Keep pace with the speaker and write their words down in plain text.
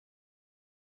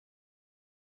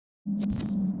What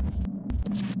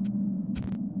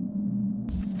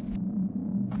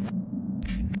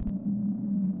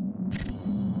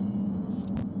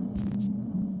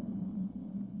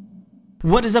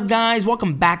is up, guys?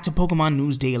 Welcome back to Pokemon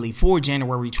News Daily for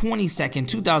January 22nd,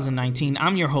 2019.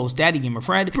 I'm your host, Daddy Gamer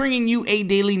Fred, bringing you a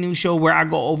daily news show where I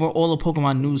go over all the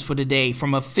Pokemon news for the day,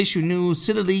 from official news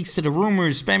to the leaks to the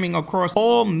rumors, spamming across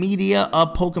all media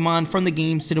of Pokemon, from the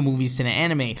games to the movies to the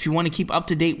anime. If you want to keep up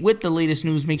to date with the latest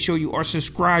news, make sure you are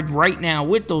subscribed right now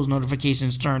with those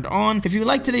notifications turned on. If you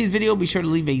like today's video, be sure to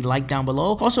leave a like down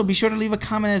below. Also, be sure to leave a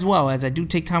comment as well, as I do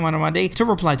take time out of my day to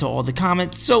reply to all the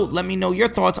comments. So let me know your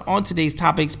thoughts on today's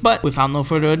topics, but without no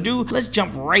further ado, let's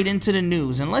jump right into the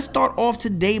news. And let's start off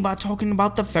today by talking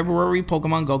about the February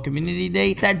Pokemon Go Community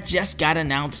Day that just got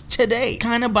announced today.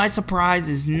 Kinda by surprise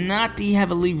is not the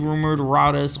heavily rumored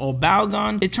Rowdus or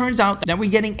Balgon. It turns out that we're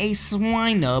getting a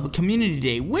Swinub Community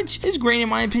Day, which is great in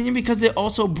my opinion because it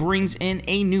also brings in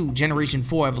a new Generation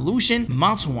 4 evolution,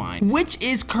 Mamoswine, which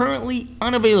is currently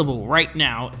unavailable right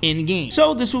now in game.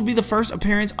 So this will be the first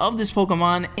appearance of this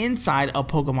Pokemon inside of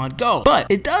Pokemon Go.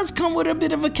 But it does come with a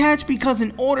bit of a catch, because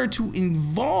in order to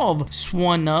evolve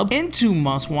Swinub into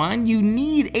Mamoswine, you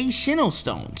need a Sinnoh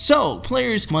Stone. So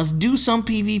players must do some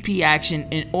PvP action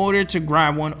in order to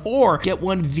grab one, or get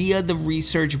one via the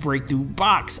research breakthrough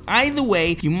box. Either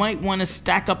way, you might want to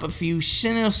stack up a few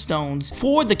Sinnoh Stones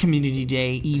for the Community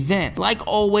Day event. Like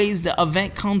always, the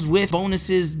event comes with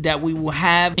bonuses that we will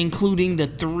have, including the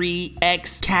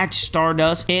 3x Catch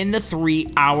Stardust and the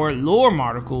 3-hour lore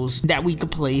articles that we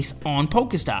could place on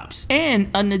Pokestops. And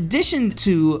in addition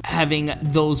to having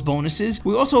those bonuses,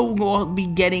 we also will be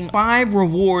getting 5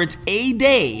 rewards a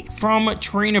day from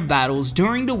trainer battles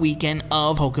during the weekend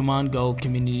of Pokemon Go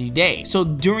Community Day. So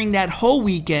during that whole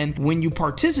weekend, when you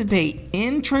participate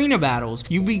in trainer battles,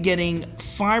 you'll be getting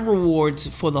 5 rewards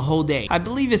for the whole day. I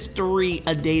believe it's 3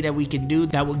 a day that we can do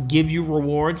that will give you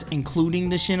rewards, including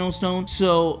the Sinnoh Stone.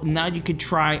 So now you could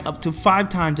try up to 5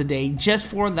 times a day just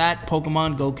for that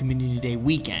Pokemon Go Community Day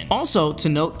weekend. Also to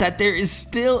note that there is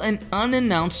still an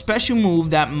unannounced special move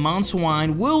that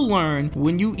Mamoswine will learn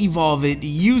when you evolve it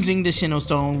using the Sinnoh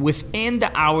Stone within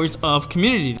the hours of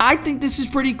Community Day. I think this is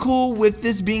pretty cool, with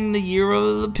this being the year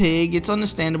of the pig. It's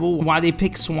understandable why they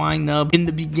pick Swinub in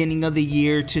the beginning of the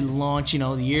year to launch,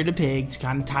 the year of the pig, to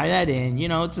kind of tie that in.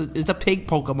 It's a pig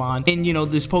Pokemon, and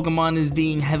this Pokemon is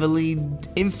being heavily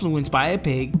influenced by a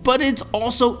pig, but it's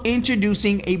also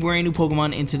introducing a brand new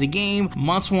Pokemon into the game,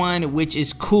 Mamoswine, which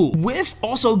is cool, with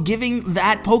also giving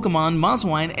that Pokemon,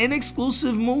 Mamoswine, an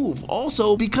exclusive move.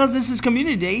 Also, because this is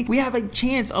Community Day, we have a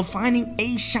chance of finding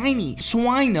a shiny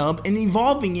Swinub and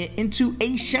evolving it into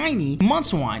a shiny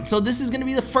Mamoswine. So this is going to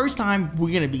be the first time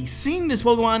we're going to be seeing this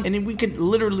Pokemon, and then we could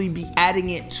literally be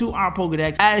adding it to our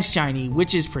Pokedex as shiny,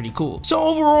 which is pretty cool. So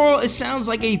overall, it sounds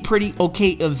like a pretty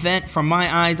okay event from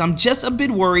my eyes. I'm just a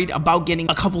bit worried about getting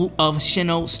a couple of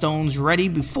Sinnoh Stones ready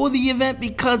before the event,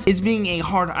 because it's being a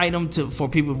hard item for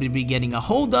people to be getting a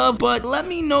hold of. But let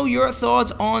me know your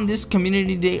thoughts on this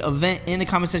Community Day event in the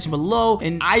comment section below,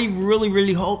 and I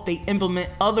really hope they implement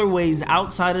other ways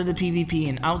outside of the PvP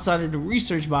and outside of the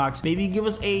research box. Maybe give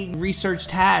us a research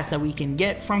task that we can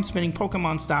get from spinning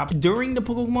Pokemon stops during the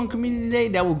Pokemon Community Day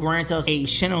that will grant us a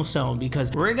Sinnoh Stone,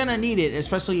 because we're gonna need it,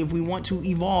 especially if we want to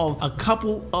evolve a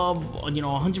couple of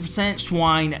 100%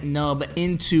 Swinub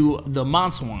into the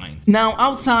Mamoswine. Now,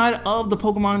 outside of the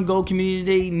Pokemon Go Community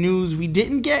Day news, we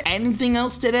didn't get anything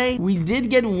else today. We did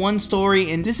get one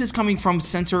story, and this is coming from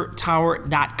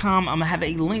SensorTower.com. I'm gonna have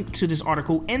a link to this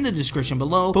article in the description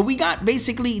below, but we got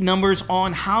basically numbers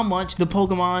on how much the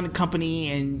Pokemon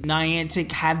Company and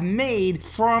Niantic have made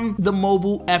from the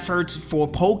mobile efforts for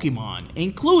Pokemon,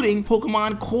 including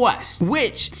Pokemon Quest,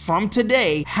 which from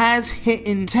today has hit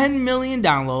 10 million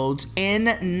downloads and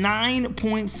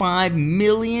 $9.5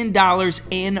 million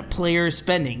in player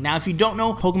spending. Now, if you don't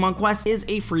know, Pokemon Quest is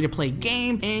a free-to-play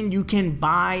game, and you can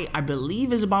buy, I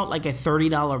believe is about like a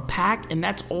 $30 pack, and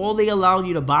that's all they allow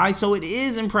you to buy. So it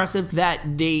is impressive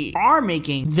that they are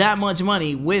making that much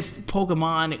money with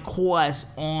Pokemon Quest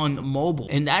on mobile,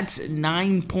 and that's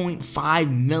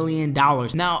 $9.5 million.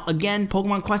 Now again,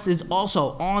 Pokemon Quest is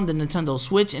also on the Nintendo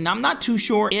Switch, and I'm not too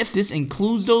sure if this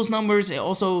includes those numbers.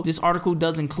 This article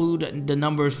does include the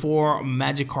numbers for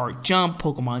Magikarp Jump,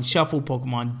 Pokemon Shuffle,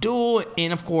 Pokemon Duel,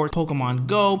 and of course Pokemon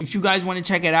Go. If you guys want to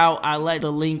check it out, I'll let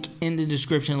the link in the description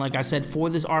description, like I said, for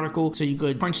this article, so you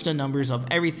could crunch the numbers of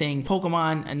everything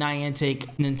Pokemon, Niantic,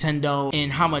 Nintendo,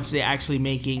 and how much they're actually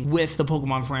making with the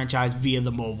Pokemon franchise via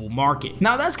the mobile market.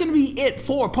 Now that's gonna be it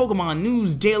for Pokemon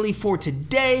News Daily for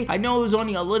today. I know it was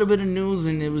only a little bit of news,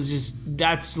 and it was just,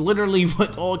 that's literally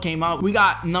what all came out. We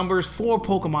got numbers for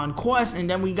Pokemon Quest, and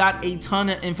then we got a ton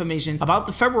of information about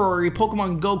the February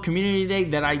Pokemon Go Community Day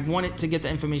that I wanted to get the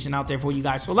information out there for you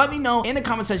guys. So let me know in the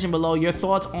comment section below your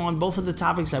thoughts on both of the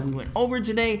topics that we went over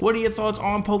today. What are your thoughts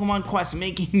on Pokemon Quest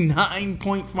making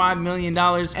 $9.5 million?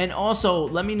 And also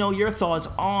let me know your thoughts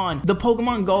on the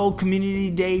Pokemon Go Community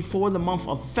Day for the month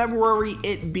of February,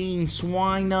 it being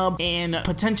Swinub, and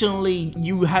potentially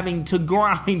you having to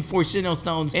grind for Sinnoh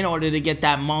Stones in order to get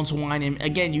that Mamoswine. And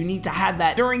again, you need to have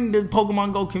that during the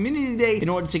Pokemon Go Community Day in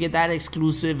order to get that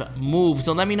exclusive move.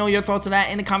 So let me know your thoughts on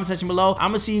that in the comment section below.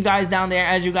 I'm gonna see you guys down there.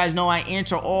 As you guys know, I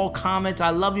answer all comments. I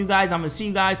love you guys. I'm gonna see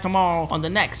you guys tomorrow on the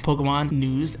next Pokemon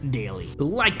News Daily.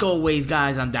 Like always,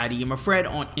 guys, I'm Daddy Gamer Fred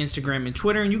on Instagram and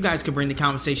Twitter, and you guys can bring the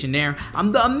conversation there.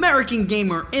 I'm the American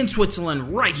Gamer in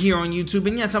Switzerland right here on YouTube,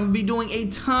 and yes, I'm gonna be doing a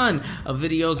ton of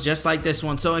videos just like this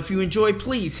one. So if you enjoy,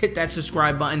 please hit that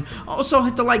subscribe button. Also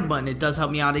hit the like button. It does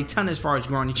help me out a ton as far as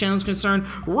growing the channel is concerned.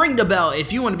 Ring the bell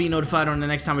if you want to be notified on the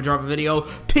next time I drop a video.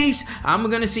 Peace. I'm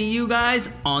gonna see you guys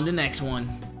on the next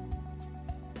one.